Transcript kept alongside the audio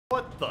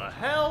What the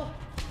hell?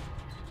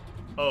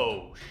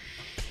 Oh,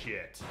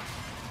 shit.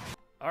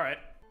 Alright.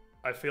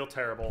 I feel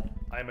terrible.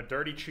 I am a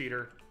dirty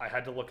cheater. I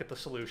had to look at the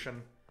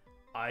solution.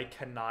 I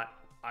could not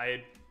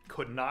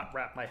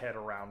wrap my head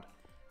around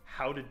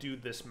how to do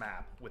this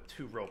map with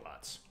 2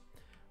 robots.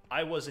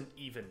 I wasn't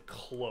even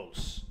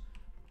close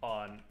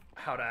on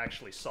how to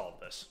actually solve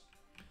this.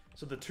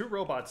 So the 2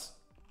 robots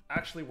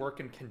actually work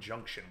in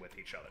conjunction with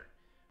each other,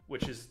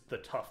 which is the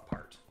tough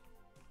part.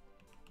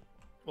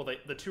 Well,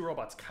 the 2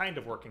 robots kind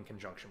of work in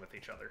conjunction with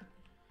each other.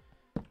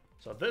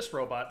 So this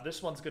robot,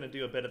 this one's going to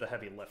do a bit of the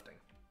heavy lifting.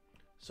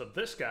 So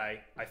this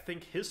guy, I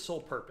think his sole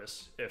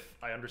purpose, if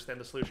I understand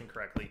the solution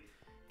correctly,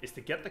 is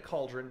to get the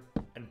cauldron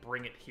and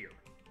bring it here.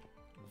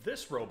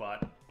 This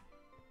robot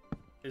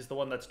is the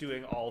one that's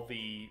doing all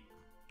the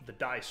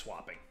die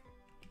swapping.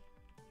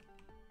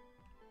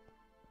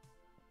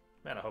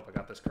 Man, I hope I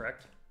got this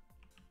correct.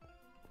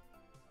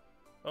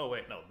 Oh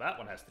wait, no, that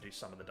one has to do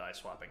some of the die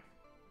swapping.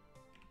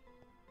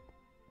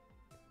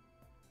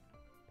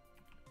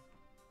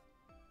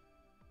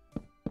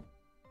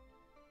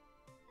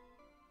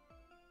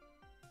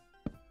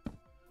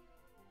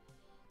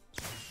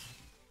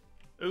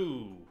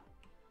 Ooh.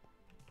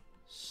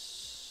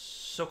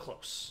 So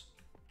close.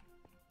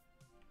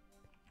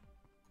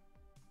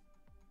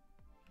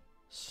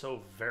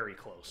 So very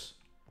close.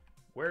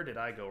 Where did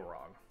I go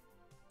wrong?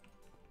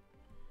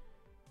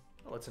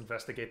 Well, let's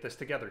investigate this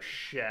together,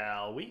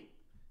 shall we?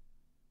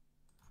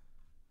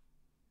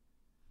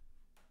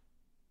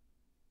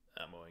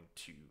 I'm going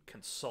to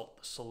consult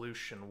the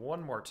solution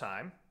one more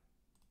time.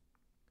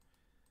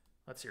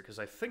 Let's see here, because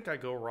I think I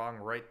go wrong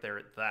right there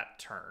at that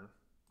turn.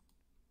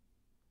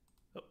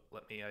 Oh,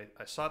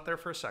 I saw it there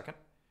for a second.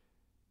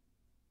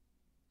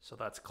 So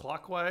that's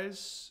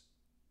clockwise.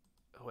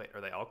 Oh, wait,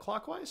 are they all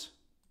clockwise?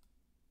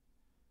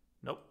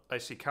 Nope, I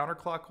see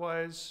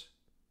counterclockwise.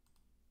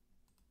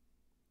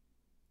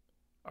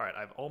 All right,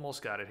 I've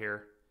almost got it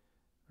here.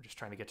 I'm just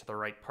trying to get to the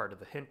right part of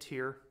the hint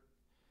here.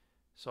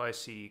 So I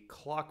see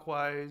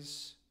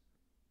clockwise,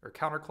 or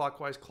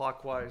counterclockwise,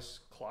 clockwise,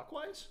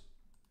 clockwise?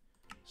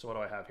 So what do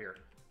I have here?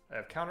 I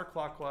have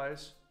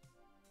counterclockwise,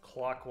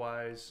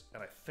 clockwise,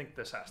 and I think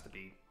this has to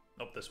be,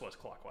 nope, this was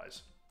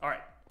clockwise. All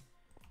right,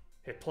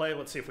 hit play,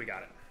 let's see if we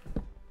got it.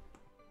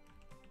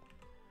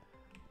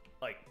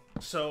 Like,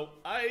 so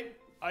I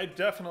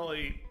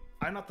definitely,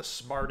 I'm not the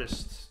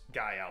smartest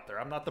guy out there.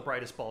 I'm not the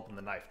brightest bulb in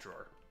the knife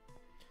drawer.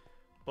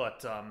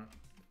 But,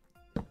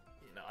 you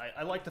know,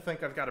 I like to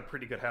think I've got a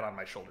pretty good head on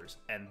my shoulders.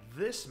 And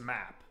this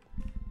map,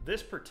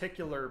 this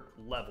particular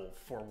level,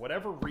 for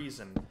whatever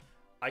reason,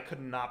 I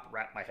could not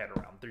wrap my head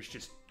around. There's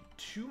just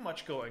too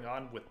much going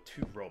on with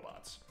 2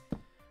 robots.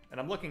 And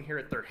I'm looking here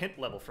at their hint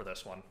level for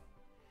this one.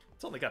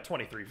 It's only got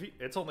 23 views.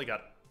 It's only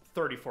got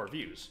 34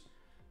 views.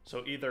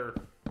 So either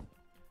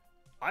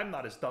I'm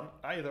not as dumb,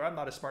 either I'm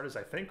not as smart as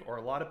I think, or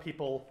a lot of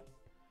people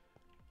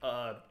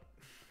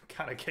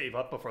kind of gave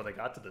up before they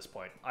got to this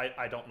point.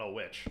 I don't know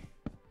which.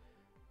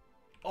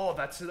 Oh,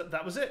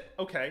 that was it.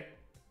 Okay.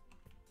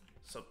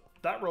 So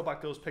that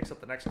robot goes, picks up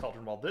the next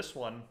cauldron, while this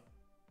one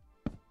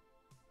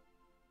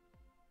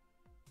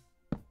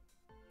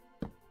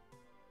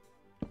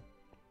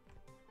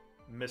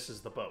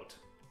misses the boat.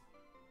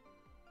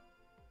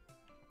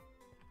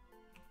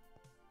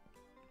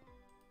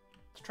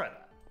 Let's try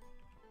that.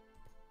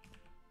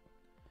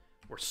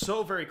 We're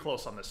so very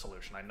close on this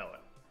solution, I know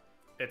it.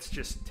 It's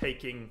just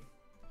taking...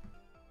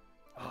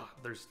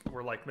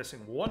 we're like missing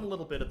one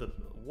little bit of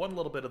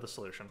the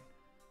solution.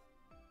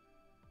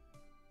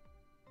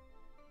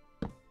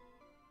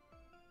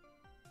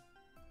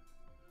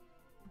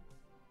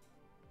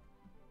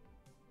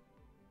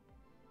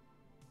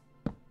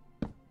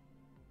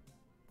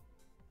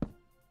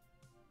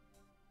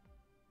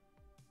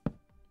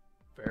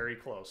 Very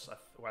close.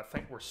 I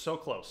think we're so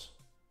close.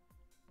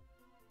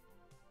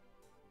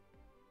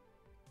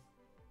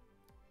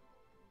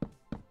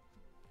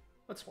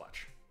 Let's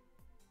watch.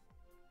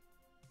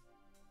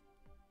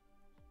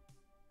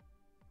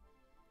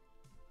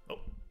 Oh,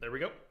 there we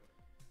go.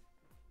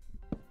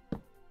 I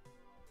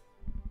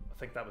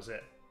think that was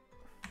it.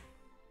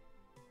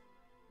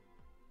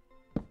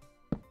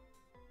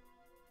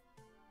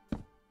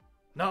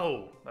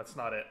 No, that's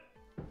not it.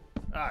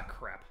 Ah,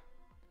 crap.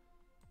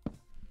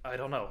 I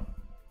don't know.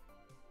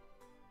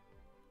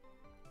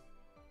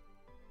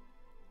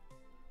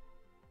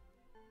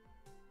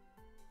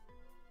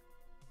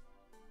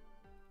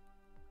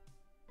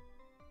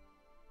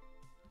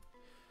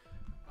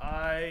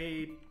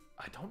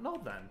 I don't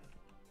know then.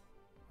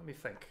 Let me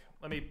think.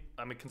 Let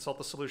me consult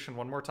the solution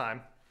one more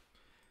time.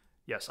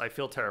 Yes, I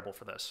feel terrible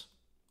for this.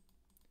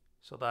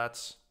 So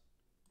that's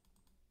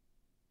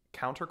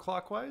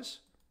counterclockwise,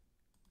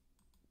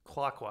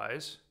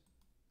 clockwise,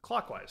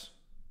 clockwise.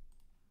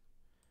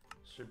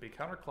 Should be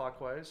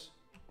counterclockwise,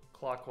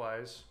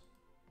 clockwise,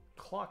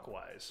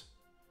 clockwise.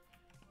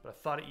 But I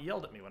thought it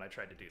yelled at me when I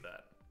tried to do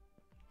that.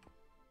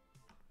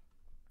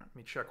 Let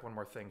me check one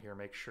more thing here,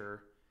 make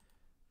sure.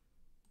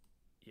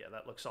 Yeah,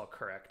 that looks all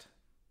correct.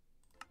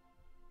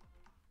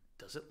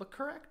 Does it look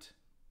correct?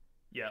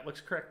 Yeah, it looks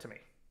correct to me.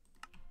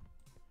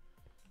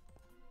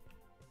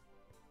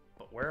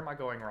 But where am I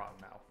going wrong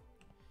now?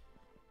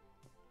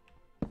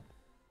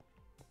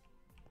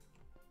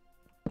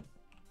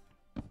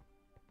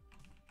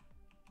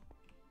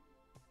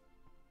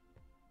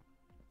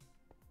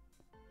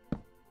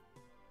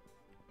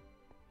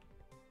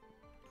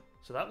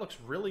 So that looks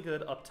really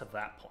good up to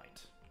that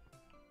point.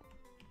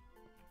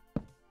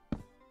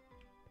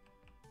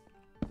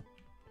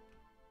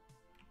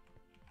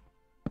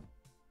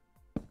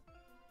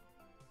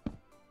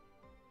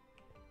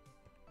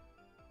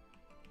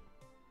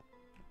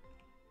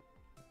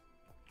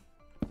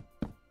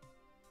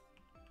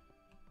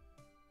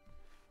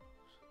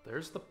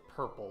 There's the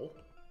purple.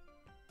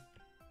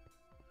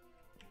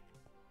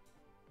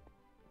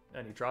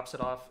 And he drops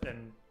it off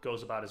and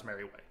goes about his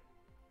merry way.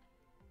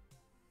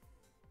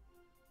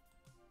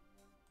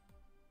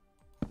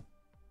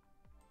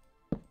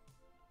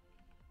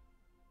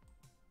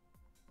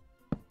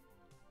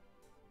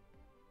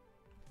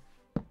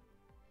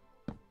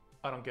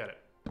 I don't get it.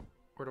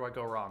 Where do I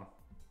go wrong?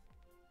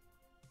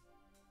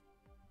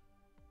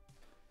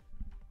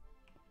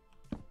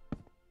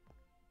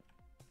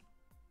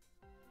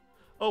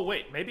 Oh,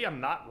 wait, maybe I'm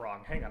not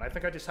wrong. Hang on, I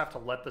think I just have to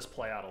let this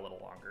play out a little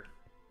longer.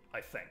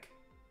 I think.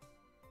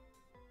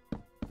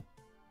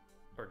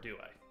 Or do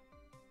I?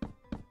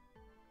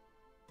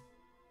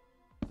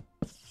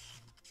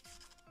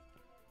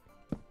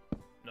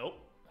 Nope,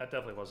 that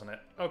definitely wasn't it.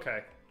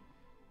 Okay.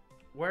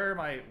 Where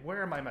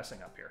am I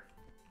messing up here?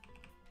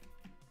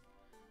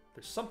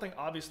 There's something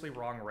obviously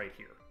wrong right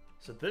here.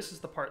 So this is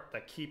the part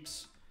that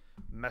keeps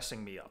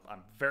messing me up.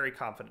 I'm very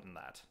confident in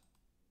that.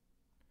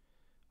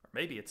 Or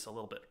maybe it's a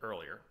little bit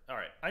earlier. All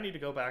right, I need to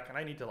go back and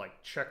I need to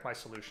like check my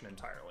solution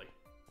entirely.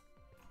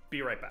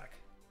 Be right back.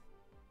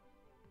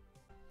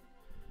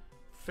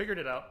 Figured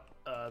it out.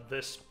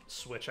 This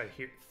switch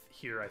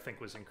here I think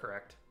was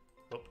incorrect.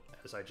 Oh,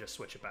 as I just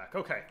switch it back.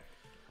 Okay.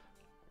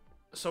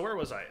 So where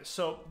was I?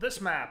 So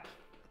this map...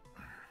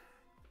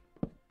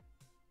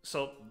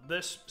 So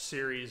this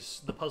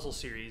series, the puzzle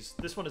series,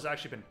 this one has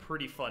actually been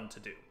pretty fun to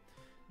do.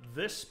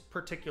 This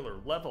particular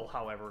level,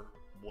 however,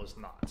 was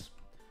not.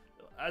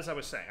 As I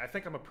was saying, I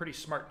think I'm a pretty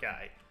smart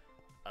guy.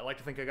 I like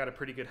to think I got a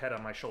pretty good head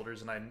on my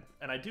shoulders, and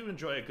I do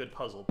enjoy a good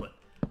puzzle, but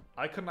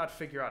I could not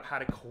figure out how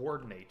to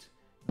coordinate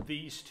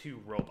these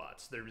two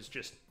robots. There's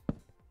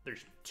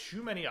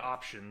too many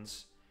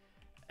options,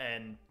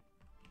 and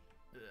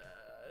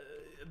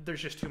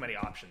there's just too many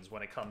options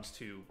when it comes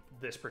to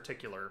this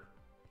particular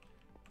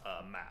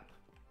map.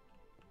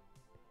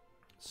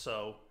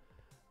 So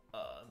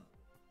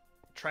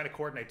trying to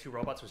coordinate two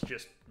robots was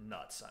just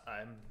nuts.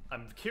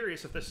 I'm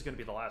curious if this is going to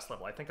be the last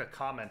level. I think a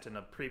comment in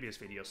a previous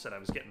video said I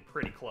was getting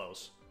pretty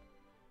close.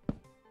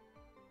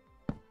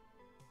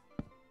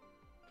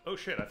 Oh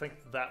shit, I think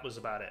that was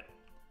about it.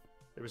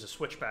 There was a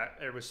switch back,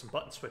 there was some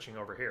button switching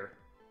over here.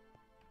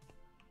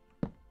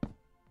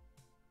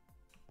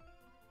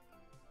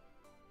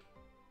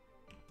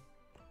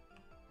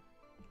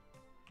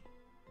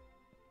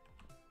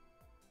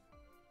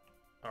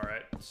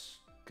 Alright,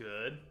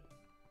 good.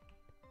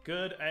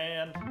 Good,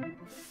 and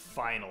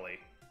finally.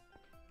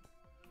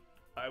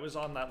 I was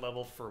on that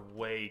level for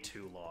way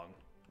too long.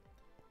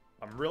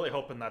 I'm really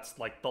hoping that's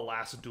like the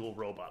last dual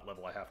robot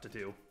level I have to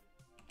do.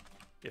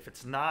 If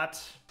it's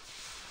not...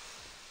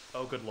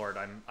 Oh good lord,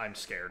 I'm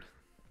scared.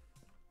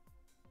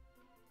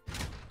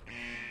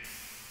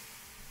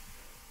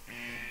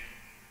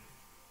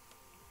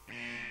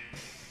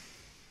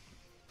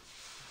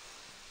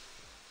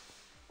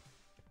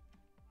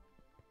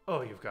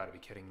 Oh, you've got to be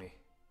kidding me.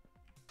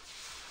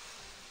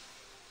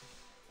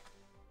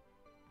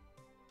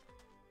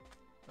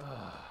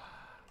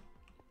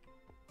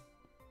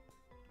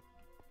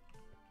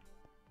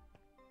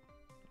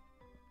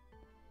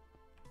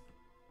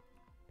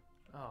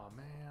 Oh,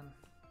 man.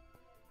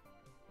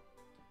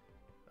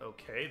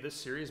 Okay, this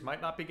series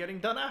might not be getting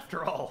done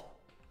after all.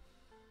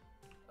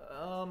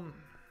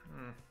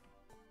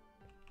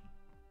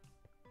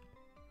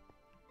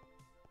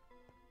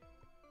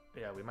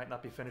 Yeah, we might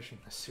not be finishing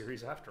this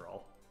series after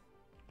all.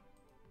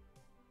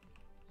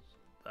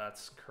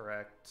 That's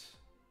correct.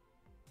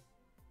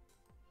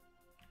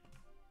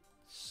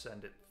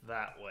 Send it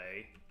that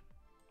way.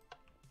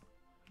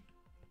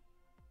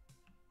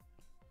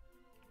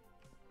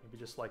 Maybe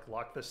just like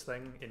lock this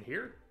thing in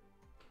here?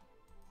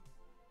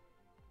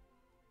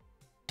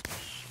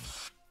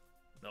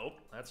 Nope,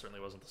 that certainly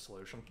wasn't the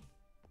solution.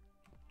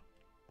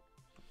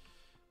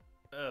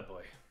 Oh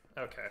boy.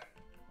 Okay.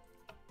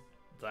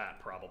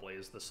 That probably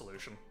is the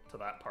solution to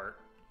that part.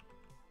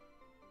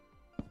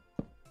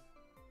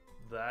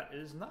 That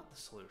is not the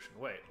solution.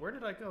 Wait, where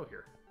did I go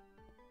here?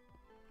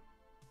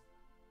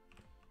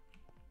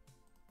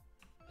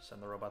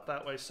 Send the robot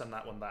that way, send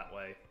that one that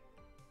way.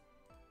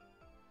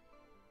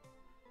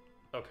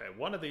 Okay,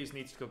 one of these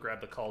needs to go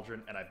grab the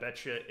cauldron, and I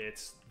bet you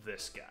it's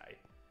this guy.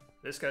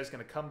 This guy's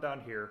gonna come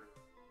down here.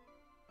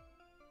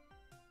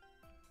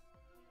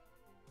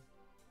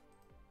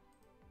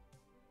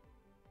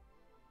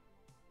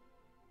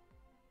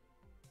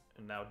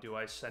 And now, do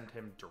I send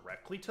him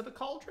directly to the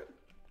cauldron?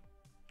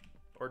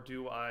 Or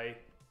do I...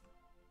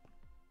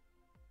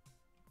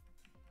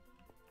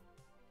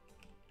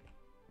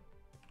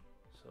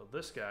 So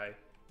this guy,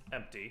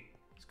 empty,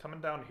 is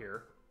coming down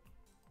here.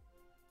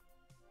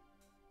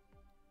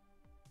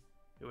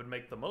 It would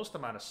make the most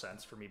amount of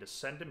sense for me to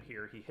send him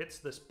here. He hits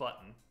this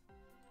button,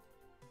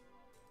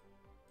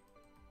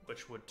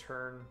 which would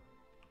turn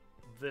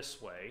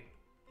this way.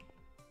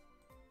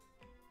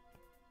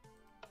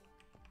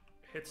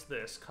 Hits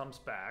this, comes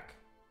back.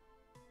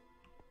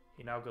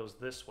 He now goes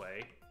this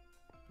way,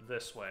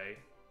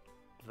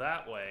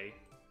 that way,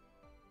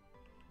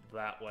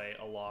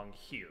 along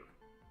here.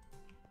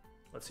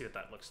 Let's see what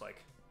that looks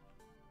like.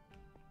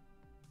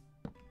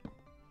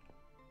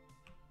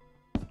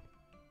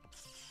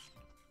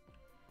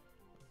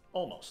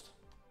 Almost.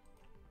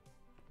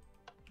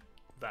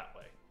 That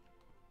way.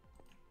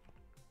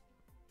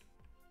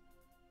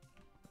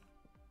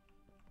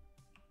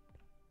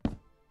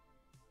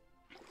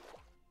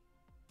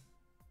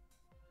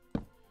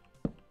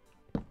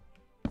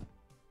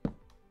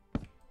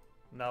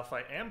 Now, if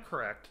I am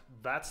correct,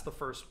 that's the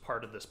first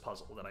part of this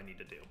puzzle that I need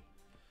to do.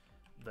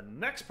 The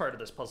next part of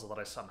this puzzle that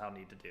I somehow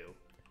need to do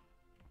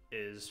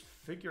is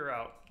figure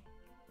out...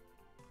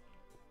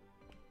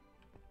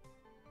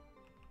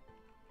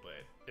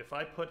 Wait, if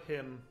I put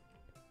him...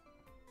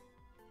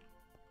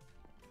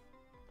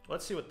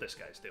 Let's see what this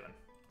guy's doing.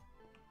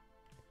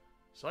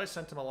 So I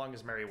sent him along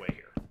his merry way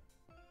here.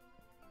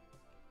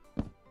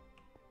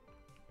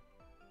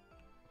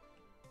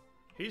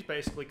 He's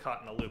basically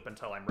caught in a loop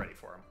until I'm ready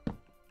for him.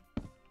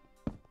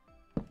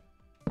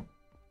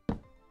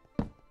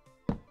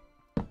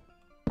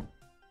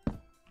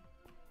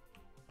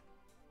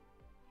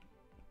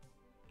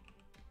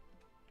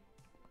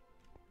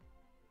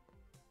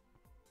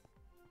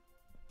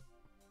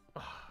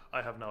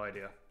 I have no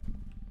idea.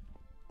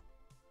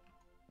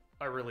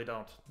 I really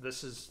don't.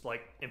 This is,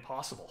 like,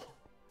 impossible.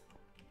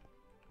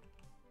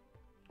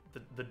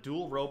 The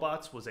dual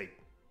robots was a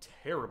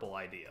terrible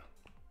idea.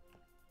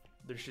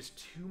 There's just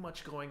too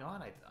much going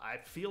on. I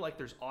feel like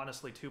there's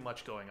honestly too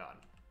much going on.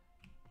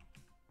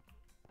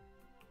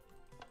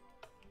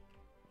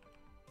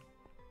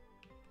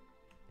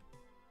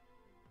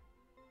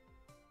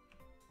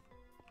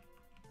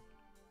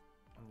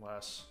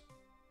 Unless...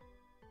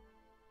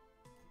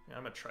 Yeah,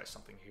 I'm gonna try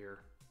something here.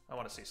 I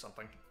want to see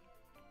something.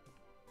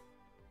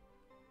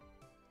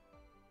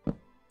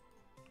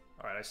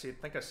 Alright, I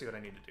think I see what I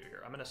need to do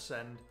here. I'm gonna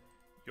send...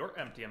 You're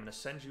empty. I'm gonna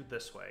send you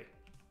this way.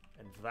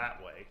 And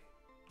that way.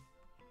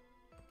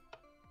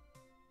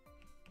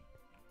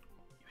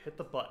 You hit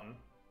the button.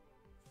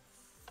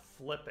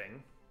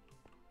 Flipping.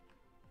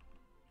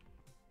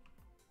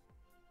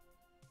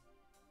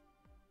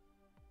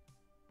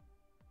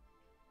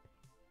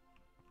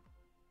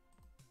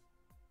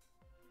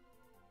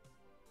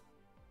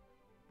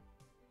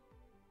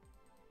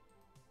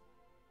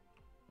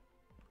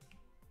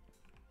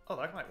 Oh,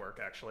 that might work,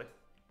 actually.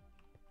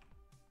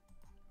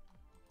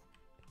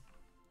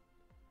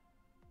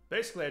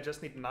 Basically, I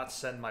just need to not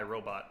send my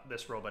robot,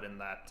 this robot, in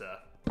that,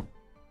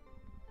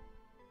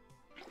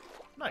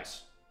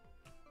 Nice.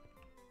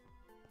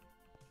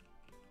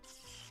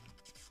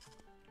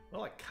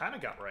 Well, I kind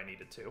of got where I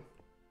needed to.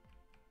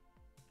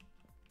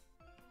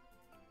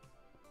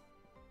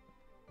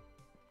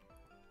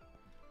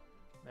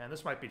 Man,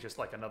 this might be just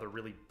like another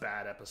really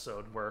bad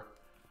episode where...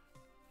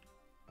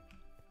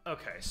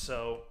 Okay,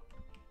 so...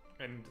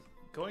 And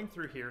going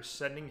through here,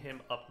 sending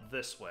him up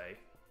this way.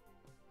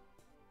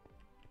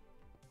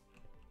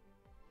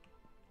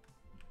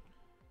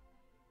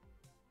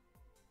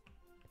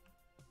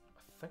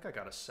 I think I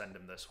gotta send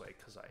him this way,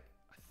 because I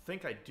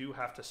think I do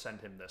have to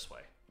send him this way.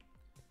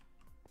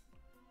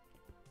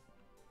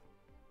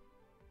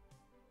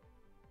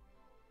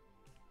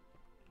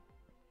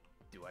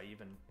 Do I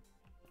even...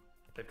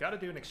 They've got to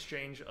do an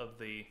exchange of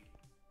the... They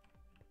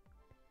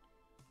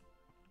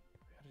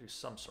got to do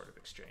some sort of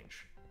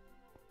exchange.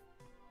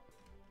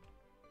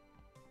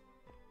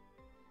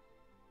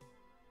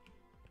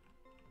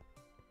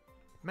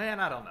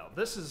 Man, I don't know.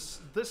 This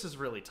is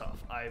really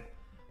tough. I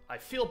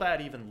feel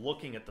bad even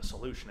looking at the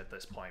solution at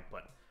this point,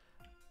 but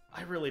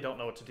I really don't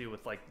know what to do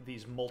with, like,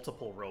 these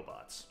multiple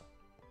robots.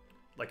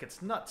 Like,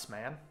 it's nuts,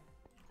 man.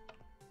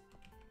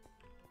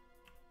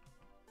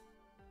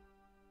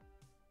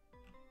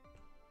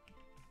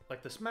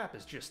 Like, this map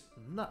is just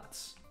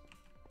nuts.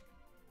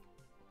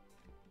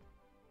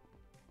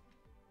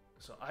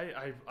 So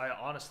I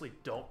honestly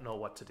don't know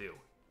what to do.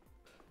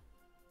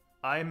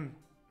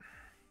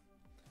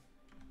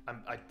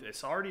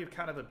 It's already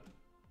kind of a...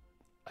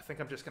 I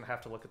think I'm just gonna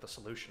have to look at the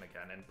solution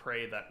again and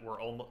pray that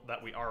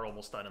we are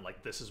almost done, and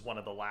like this is one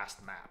of the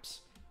last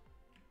maps.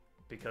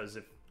 Because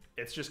if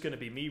it's just gonna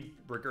be me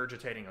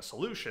regurgitating a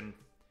solution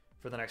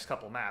for the next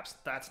couple maps,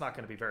 that's not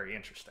gonna be very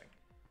interesting.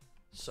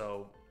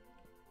 So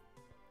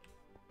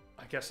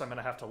I guess I'm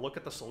gonna have to look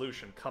at the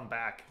solution, come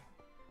back,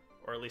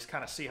 or at least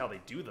kind of see how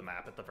they do the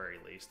map at the very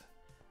least.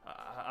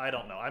 I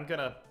don't know. I'm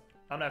gonna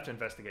have to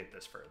investigate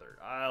this further.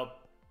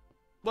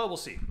 Well, we'll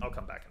see. I'll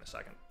come back in a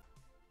second.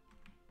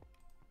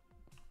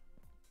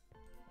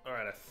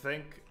 Alright, I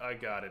think I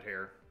got it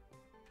here.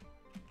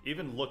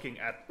 Even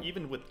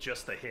with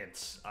just the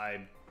hints,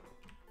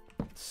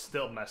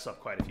 still mess up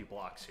quite a few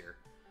blocks here.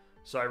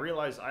 So I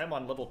realize I am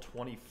on level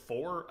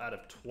 24 out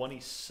of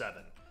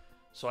 27.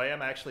 So I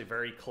am actually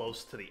very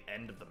close to the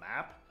end of the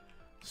map.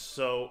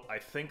 So I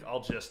think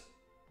I'll just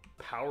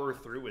power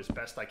through as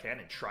best I can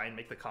and try and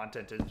make the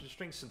content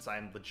interesting, since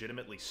I'm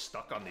legitimately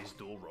stuck on these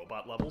dual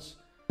robot levels.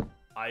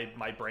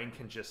 My brain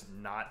can just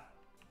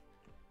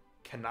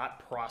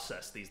cannot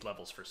process these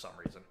levels for some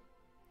reason.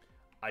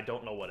 I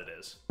don't know what it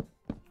is.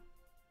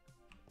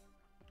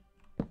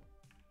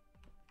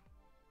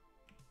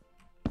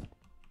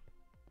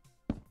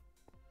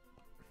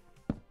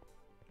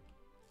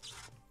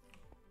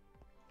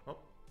 Oh,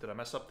 did I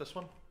mess up this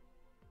one?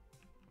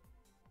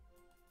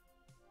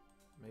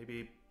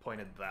 Maybe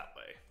pointed that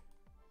way.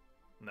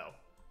 No.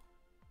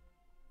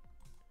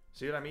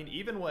 See what I mean?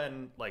 Even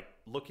when, like,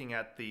 looking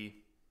at the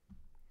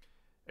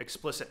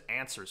explicit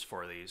answers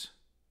for these,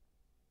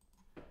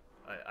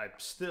 I'm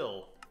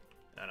still,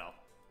 I don't know,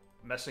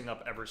 messing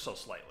up ever so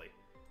slightly.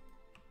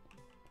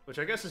 Which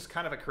I guess is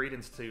kind of a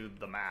credence to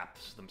the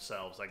maps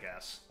themselves, I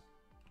guess.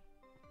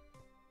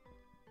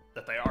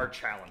 That they are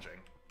challenging.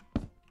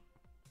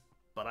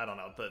 But I don't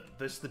know,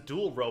 the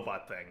dual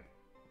robot thing.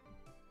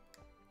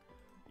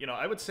 You know,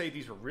 I would say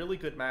these were really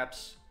good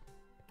maps,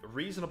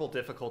 reasonable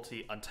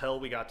difficulty until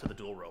we got to the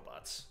dual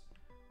robots.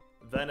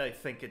 Then I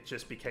think it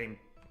just became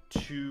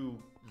too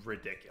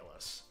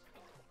ridiculous.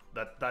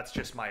 That's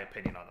just my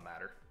opinion on the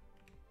matter.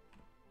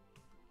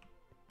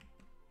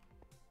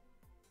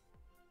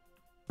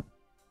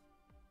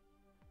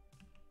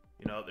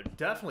 You know, they're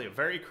definitely a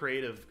very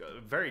creative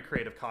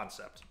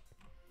concept.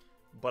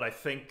 But I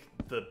think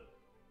the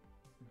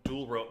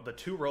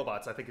two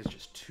robots, I think, is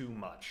just too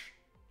much.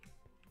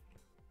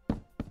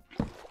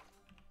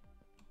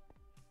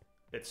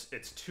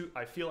 It's too,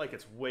 I feel like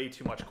it's way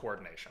too much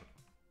coordination.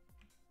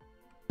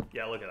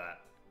 Yeah, look at that.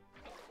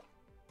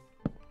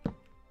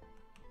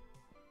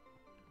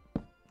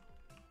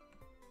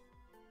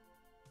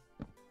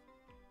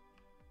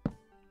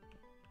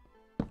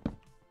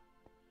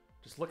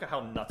 Just look at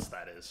how nuts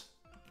that is.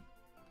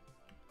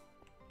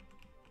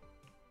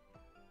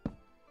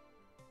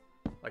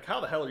 Like,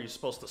 how the hell are you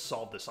supposed to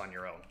solve this on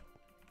your own?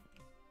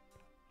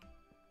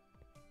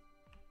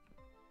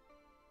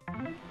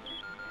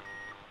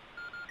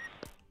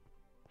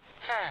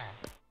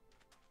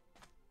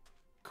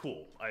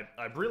 Cool.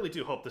 I really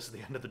do hope this is the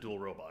end of the dual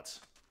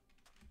robots.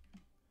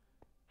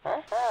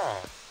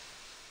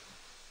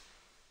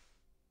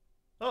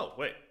 Oh,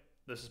 wait.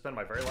 This has been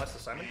my very last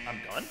assignment? I'm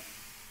done?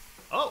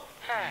 Oh!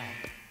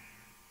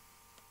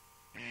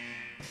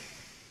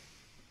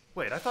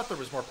 Wait, I thought there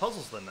was more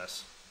puzzles than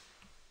this.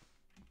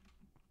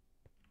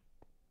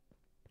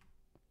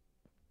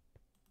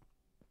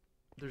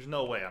 There's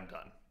no way I'm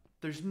done.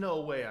 There's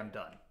no way I'm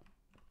done.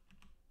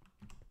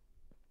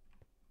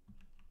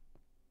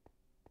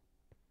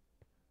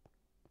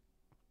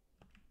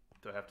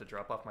 Do I have to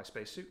drop off my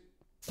spacesuit?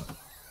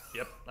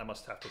 Yep, I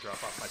must have to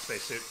drop off my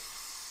spacesuit.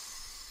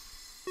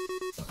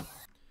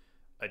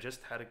 I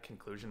just had a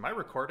conclusion. Am I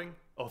recording?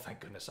 Oh,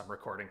 thank goodness I'm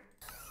recording.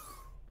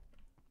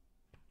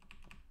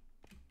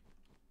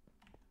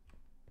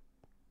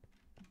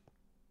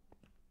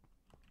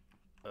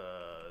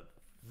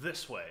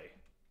 This way.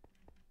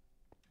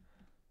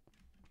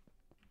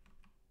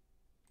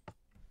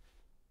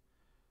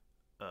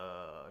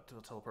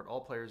 To teleport all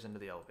players into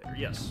the elevator.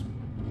 Yes.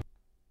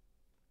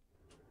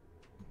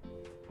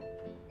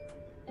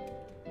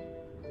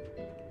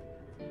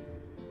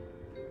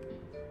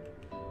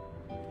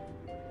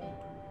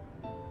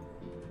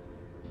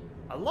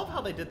 I love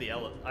how they did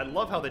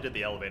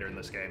the elevator in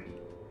this game.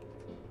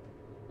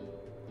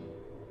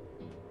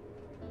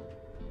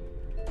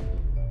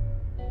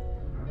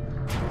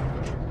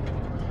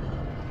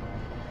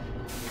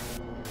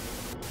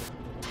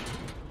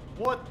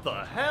 What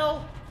the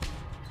hell?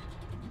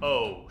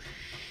 Oh,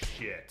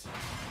 shit.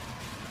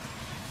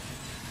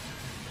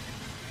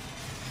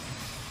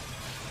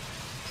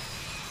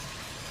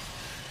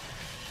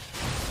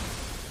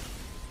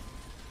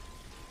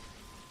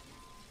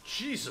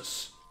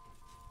 Jesus.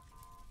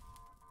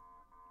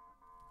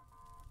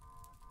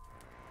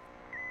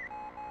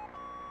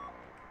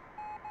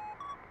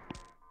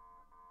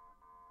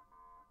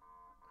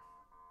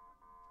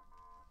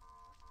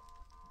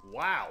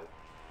 Wow.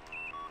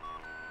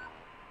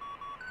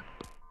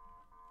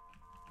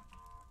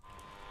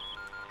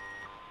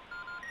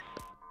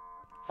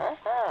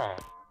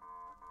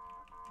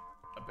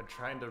 I've been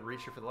trying to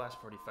reach you for the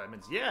last 45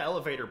 minutes. Yeah,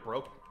 elevator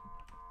broke.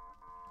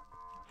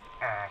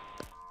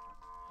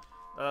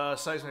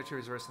 Seismic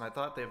activity is worse than I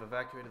thought. They've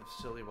evacuated the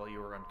facility while you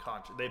were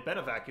unconscious. They've been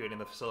evacuating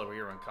the facility while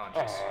you were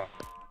unconscious.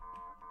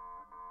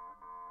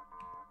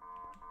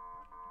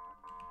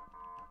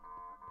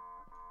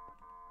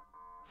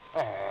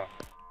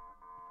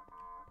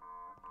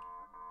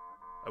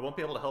 I won't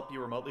be able to help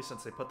you remotely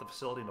since they put the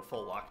facility into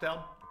full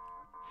lockdown.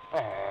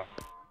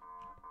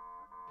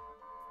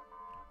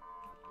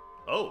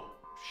 Oh,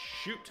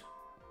 shoot.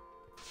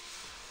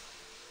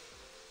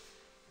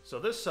 So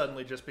this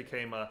suddenly just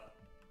became a...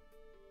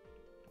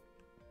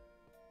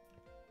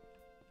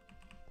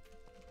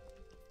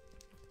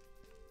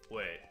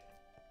 Wait.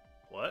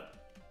 What?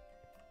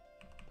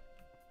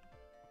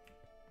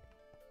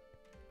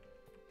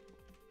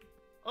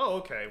 Oh,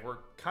 okay. We're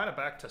kind of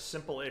back to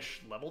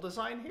simple-ish level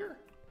design here?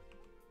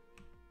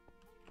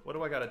 What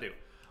do I gotta do?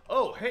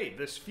 Oh, hey,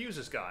 this fuse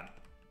is gone.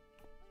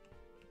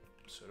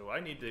 So do I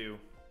need to...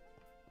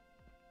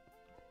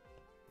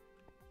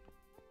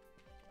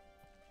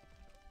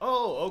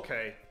 Oh,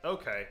 okay,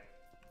 okay.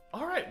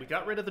 Alright, we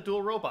got rid of the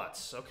dual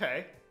robots.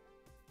 Okay.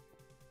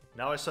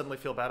 Now I suddenly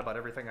feel bad about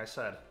everything I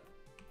said.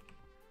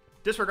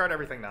 Disregard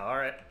everything now,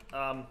 alright.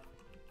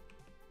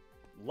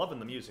 Loving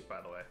the music,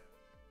 by the way.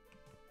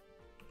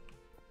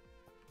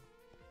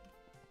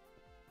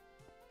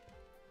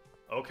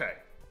 Okay.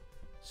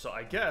 So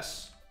I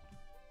guess...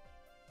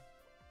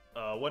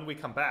 when we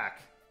come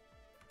back...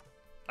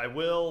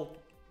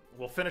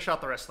 We'll finish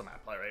out the rest of the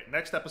map. Alright,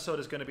 next episode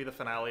is going to be the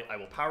finale. I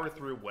will power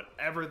through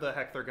whatever the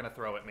heck they're going to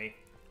throw at me.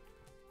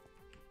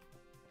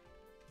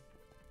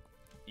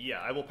 Yeah,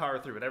 I will power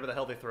through whatever the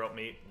hell they throw at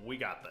me. We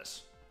got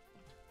this.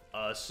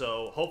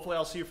 So hopefully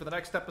I'll see you for the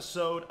next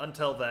episode.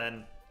 Until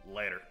then,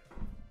 later.